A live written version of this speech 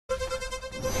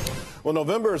Well,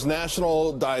 November is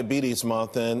National Diabetes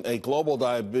Month, and a global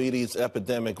diabetes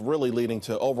epidemic really leading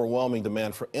to overwhelming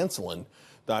demand for insulin.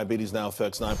 Diabetes now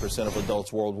affects 9% of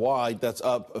adults worldwide. That's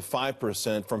up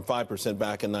 5% from 5%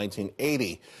 back in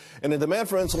 1980. And the demand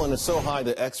for insulin is so high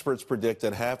that experts predict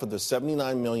that half of the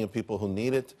 79 million people who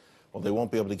need it, well, they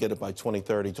won't be able to get it by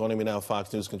 2030. Joining me now,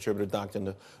 Fox News contributor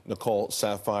Dr. Nicole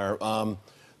Saphier.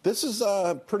 This is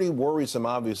pretty worrisome,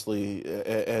 obviously.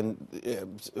 And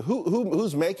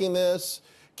who's making this?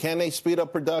 Can they speed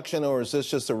up production, or is this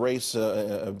just a race?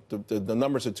 The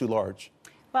numbers are too large.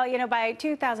 Well, you know, by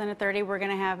 2030, we're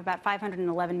going to have about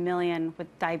 511 million with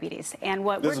diabetes. And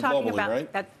what we're talking globally, about,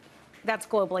 right? That's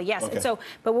globally, yes. Okay. And so,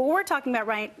 but what we're talking about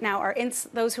right now are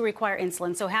those who require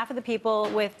insulin. So half of the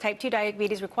people with type 2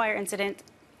 diabetes require insulin,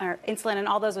 and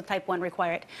all those with type 1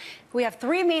 require it. We have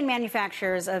three main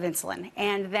manufacturers of insulin,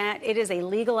 and that it is a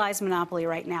legalized monopoly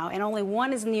right now, and only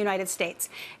one is in the United States.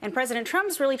 And President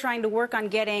Trump's really trying to work on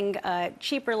getting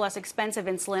cheaper, less expensive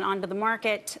insulin onto the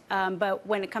market, but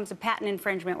when it comes to patent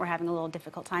infringement, we're having a little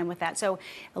difficult time with that. So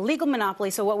a legal monopoly.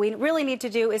 So what we really need to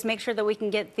do is make sure that we can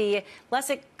get the less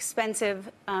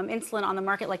expensive insulin on the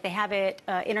market like they have it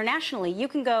internationally. You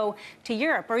can go to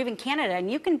Europe or even Canada, and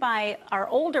you can buy our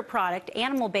older product,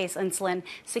 animal-based insulin,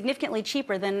 significantly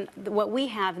cheaper than what we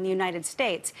have in the United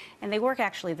States, and they work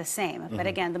actually the same. But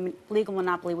again, the legal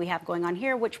monopoly we have going on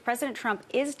here, which President Trump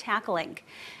is tackling.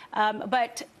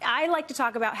 But I like to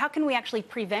talk about how can we actually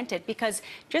prevent it, because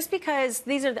just because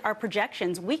these are our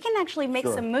projections, we can actually make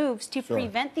some moves to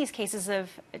prevent these cases of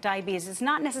diabetes. It's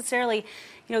not necessarily,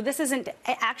 you know, this isn't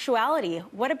actuality.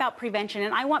 What about prevention?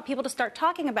 And I want people to start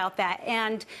talking about that.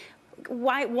 And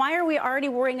why are we already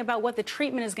worrying about what the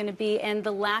treatment is going to be and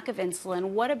the lack of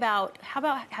insulin? How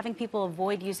about having people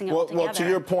avoid using it altogether? Well, to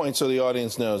your point, so the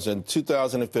audience knows, in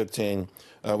 2015,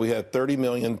 we had 30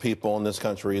 million people in this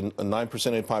country, 9%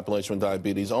 of the population with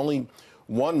diabetes. Only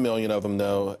 1 million of them,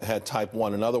 though, had type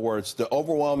 1. In other words, the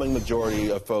overwhelming majority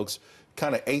of folks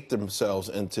kind of ate themselves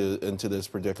into this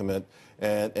predicament.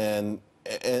 And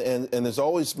there's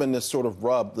always been this sort of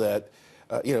rub that,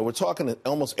 you know, we're talking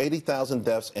almost 80,000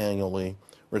 deaths annually.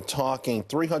 We're talking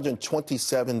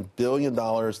 $327 billion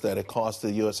that it costs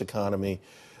the U.S. economy.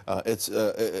 It's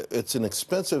an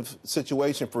expensive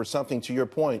situation for something, to your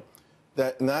point,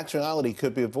 that in actuality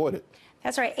could be avoided.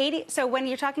 That's right. So when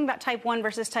you're talking about type 1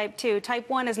 versus type 2, type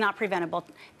 1 is not preventable,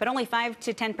 but only 5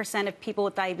 to 10% of people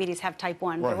with diabetes have type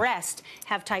 1. Right. The rest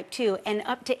have type 2, and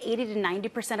up to 80 to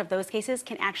 90% of those cases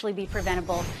can actually be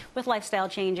preventable with lifestyle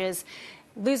changes,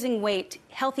 losing weight,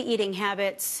 healthy eating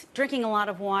habits, drinking a lot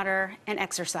of water, and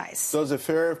exercise. So is it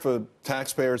fair for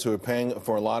taxpayers who are paying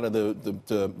for a lot of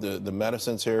the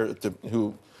medicines here,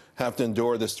 who have to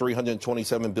endure this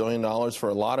 $327 billion for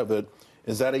a lot of it,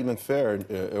 is that even fair,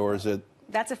 or is it?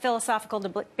 That's a philosophical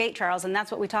debate, Charles, and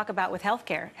that's what we talk about with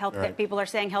healthcare. Right. People are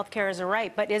saying healthcare is a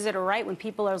right, but is it a right when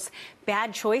people's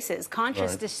bad choices,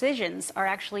 conscious decisions, are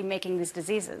actually making these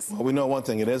diseases? Well, we know one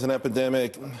thing: it is an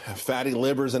epidemic. Fatty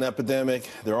liver is an epidemic.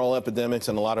 They're all epidemics,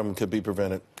 and a lot of them could be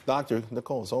prevented. Dr.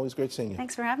 Nicole, it's always great seeing you.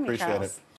 Thanks for having me, Appreciate Charles. it.